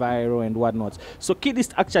 it went viral and whatnot. So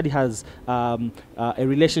Kidis actually has a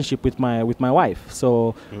relationship with my wife.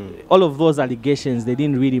 So all of those allegations, they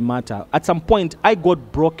didn't really matter. At some point, I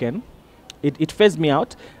got broken. It phased me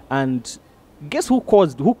out, and guess who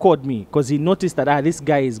called me? Because he noticed that this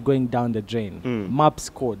guy is going down the drain. Maps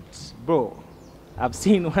called. Bro, I've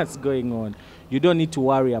seen what's going on. You don't need to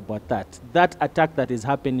worry about that. That attack that is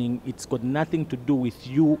happening, it's got nothing to do with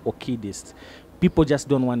you or Kidist. People just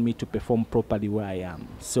don't want me to perform properly where I am.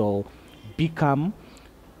 So be calm.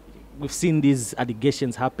 We've seen these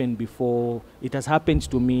allegations happen before. It has happened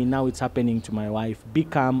to me. Now it's happening to my wife. Be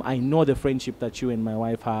calm. I know the friendship that you and my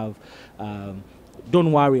wife have.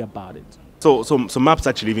 Don't worry about it. So Maps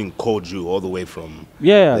actually even called you all the way from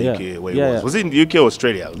the UK where he was. Was it in the UK or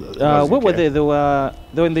Australia? Where were they? They were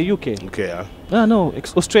in the UK. Okay. No,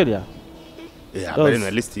 Australia. Yeah, but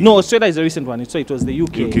at least no, Australia is a recent one. So it was the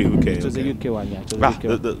UK. It was the UK one. Yeah, it was the UK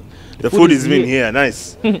one. The food is even here.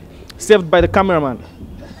 Nice. Saved by the cameraman.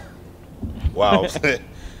 Wow.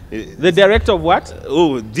 The director of what?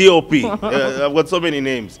 Oh, DOP. I've got so many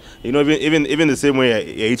names. You know, even the same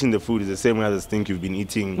way you're eating the food is the same way as I think you've been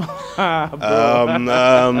eating. But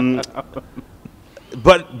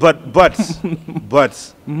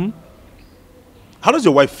how does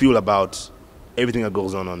your wife feel about everything that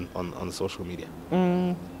goes on social media?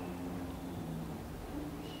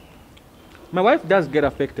 My wife does get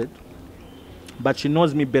affected, but she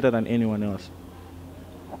knows me better than anyone else.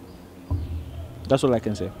 That's all I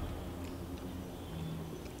can say.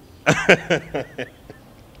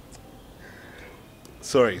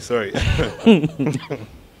 Sorry.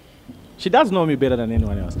 She does know me better than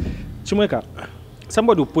anyone else. Chimweka,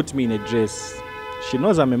 somebody who put me in a dress, she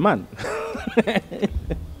knows I'm a man.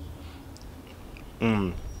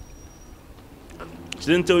 She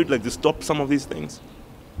didn't tell you like to stop some of these things?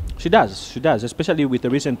 She does, especially with the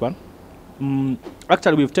recent one.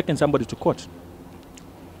 Actually, we've taken somebody to court.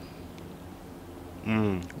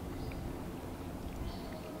 And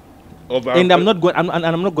I'm not going.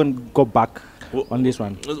 I'm not going to go back on this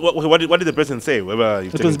one. What did the person say?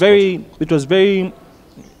 It was very.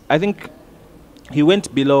 I think he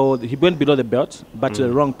went below the belt, but to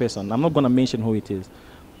the wrong person. I'm not going to mention who it is.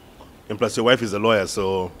 And plus, your wife is a lawyer,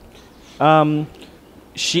 so.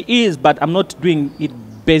 She is, but I'm not doing it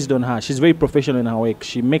based on her. She's very professional in her work.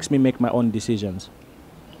 She makes me make my own decisions.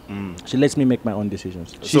 She lets me make my own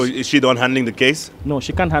decisions. So is she the one handling the case? No,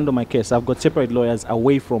 she can't handle my case. I've got separate lawyers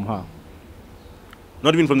away from her.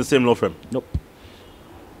 Not even from the same law firm? Nope.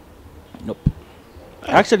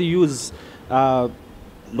 I actually use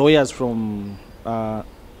lawyers from... let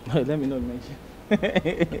me not mention.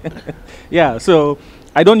 Yeah, so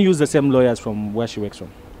I don't use the same lawyers from where she works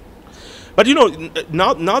from. But you know,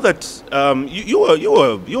 now that you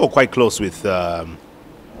were quite close with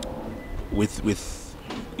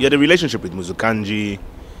you had a relationship with Muzukanji,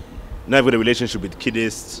 now you've got a relationship with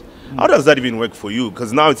Kidist. How does that even work for you?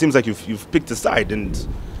 Because now it seems like you've picked a side, and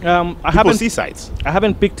people see sides. I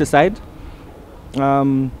haven't picked a side.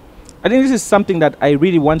 I think this is something that I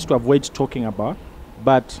really want to avoid talking about.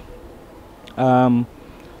 But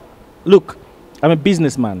look, I'm a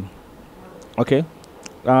businessman. Okay.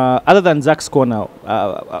 Other than Zach's Corner,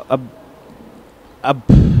 I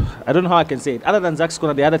don't know how I can say it. Other than Zach's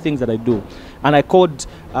Corner, the other things that I do. And I called,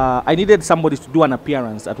 I needed somebody to do an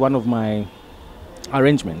appearance at one of my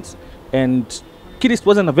arrangements. And Kidist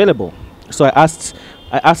wasn't available. So I asked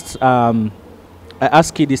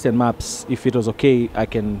Kidist and Maps if it was okay, I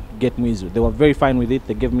can get Muizu. They were very fine with it.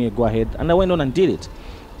 They gave me a go ahead. And I went on and did it.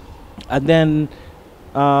 And then...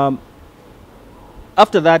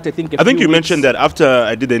 after that, I think you mentioned that after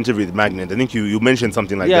I did the interview with Magnet, I think you mentioned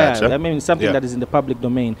something like that. Yeah, I mean something that is in the public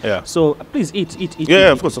domain. Yeah. So please eat.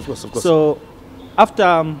 Yeah, of course. So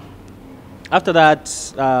after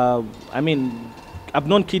that, I mean, I've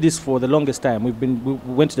known Kiddies for the longest time. We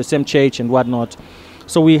went to the same church and whatnot,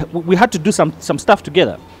 so we had to do some stuff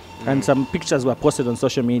together, and some pictures were posted on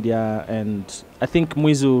social media, and I think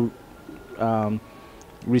Mwizu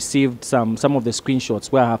received some of the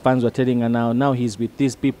screenshots where her fans were telling her now he's with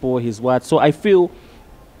these people, he's what. So I feel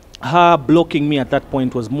her blocking me at that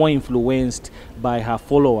point was more influenced by her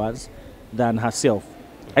followers than herself.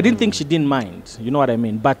 I didn't think she didn't mind, you know what I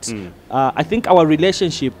mean? But I think our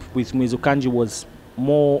relationship with Mwizu Kanji was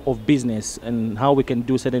more of business and how we can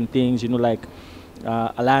do certain things, you know, like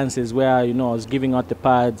alliances where, you know, I was giving out the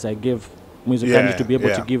pads, I gave Mwizu Kanji to be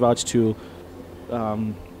able to give out to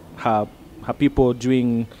her people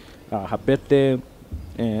during her birthday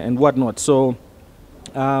and whatnot. So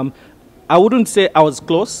I wouldn't say I was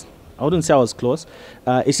close.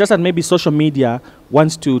 It's just that maybe social media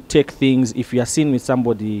wants to take things, if you are seen with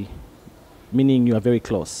somebody, meaning you are very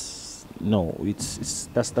close. No, that's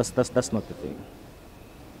not the thing.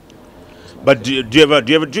 But do you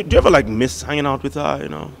ever like miss hanging out with her, you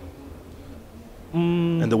know?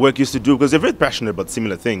 And the work you used to do, because they're very passionate about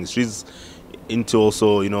similar things. She's into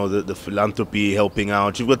also, you know, the philanthropy, helping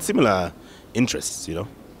out. You've got similar interests, you know.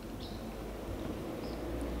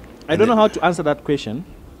 I don't know how to answer that question.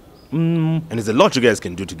 And there's a lot you guys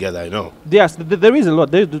can do together, I know. Yes, there is a lot.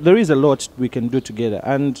 There is a lot we can do together,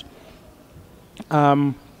 and I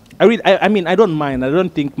mean, I don't mind. I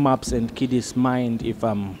don't think Maps and Kiddies mind if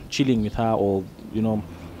I'm chilling with her or, you know,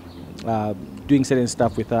 doing certain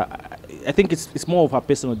stuff with her. I think it's more of her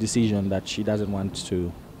personal decision that she doesn't want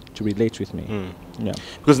to relate with me. Yeah.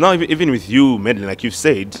 Because now even with you, Medlin, like you've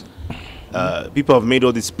said, people have made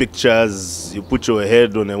all these pictures. You put your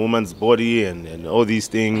head on a woman's body and all these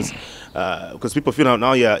things, because people feel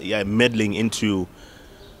now you're meddling into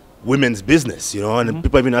women's business, you know, and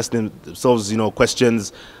people have been asking themselves, you know,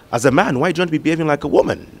 questions. As a man, why don't you be behaving like a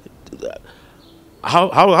woman?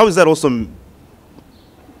 How is that also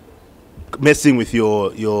messing with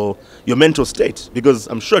your mental state? Because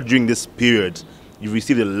I'm sure during this period you've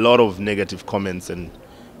received a lot of negative comments and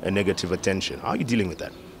negative attention. How are you dealing with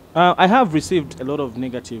that? I have received a lot of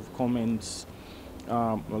negative comments,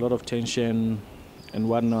 a lot of tension and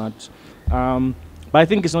whatnot. But I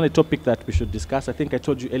think it's not a topic that we should discuss. I think I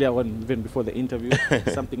told you earlier on, even before the interview,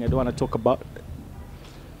 something I don't want to talk about.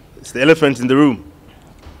 It's the elephant in the room.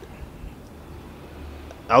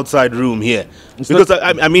 Outside room here. Because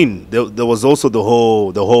I mean, there was also the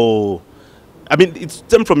whole. I mean, it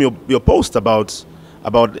stemmed from your post about.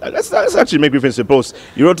 Let's actually make reference to your post.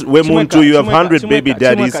 You wrote, "Where Moon 2, you have 100 baby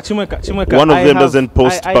daddies. Chimweka, one of them doesn't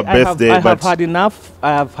post per birthday." I have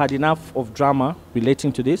had enough of drama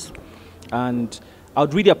relating to this, and I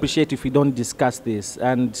would really appreciate if we don't discuss this.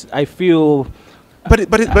 And I feel. But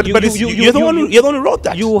you're the one who wrote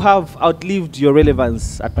that. You have outlived your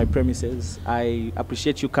relevance at my premises. I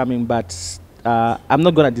appreciate you coming, but I'm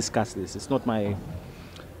not going to discuss this. It's not my.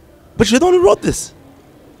 But you're the one who wrote this.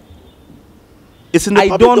 It's in the I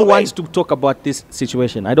public don't domain. want to talk about this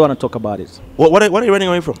situation. I don't want to talk about it. What are you running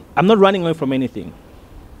away from? I'm not running away from anything.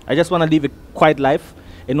 I just want to live a quiet life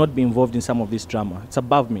and not be involved in some of this drama. It's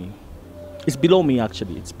above me. It's below me,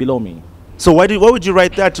 actually. It's below me. So why would you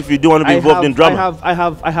write that if you don't want to be involved in drama? I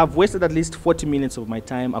have wasted at least 40 minutes of my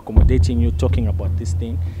time accommodating you, talking about this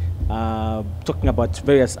thing, talking about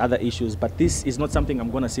various other issues. But this is not something I'm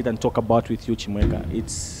going to sit and talk about with you, Chimweka.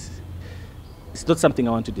 It's not something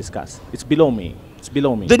I want to discuss. It's below me. It's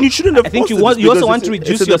below me. Then you shouldn't have. I think you also want to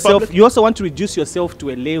reduce yourself. You also want to reduce yourself to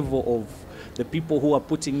a level of the people who are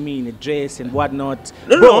putting me in a dress and whatnot.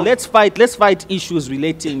 No. Let's fight issues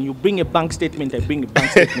relating. You bring a bank statement, I bring a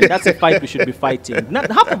bank statement. That's a fight we should be fighting.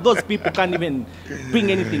 Half of those people can't even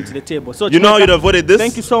bring anything to the table. So you know, you'd avoided this.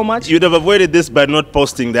 Thank you so much. You'd have avoided this by not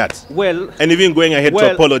posting that. Well, and even going ahead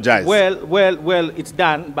to apologize. Well, it's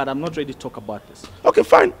done, but I'm not ready to talk about this. Okay,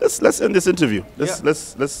 fine. Let's end this interview.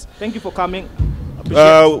 Let's. Thank you for coming.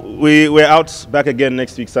 We're out back again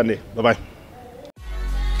next week Sunday. Bye bye.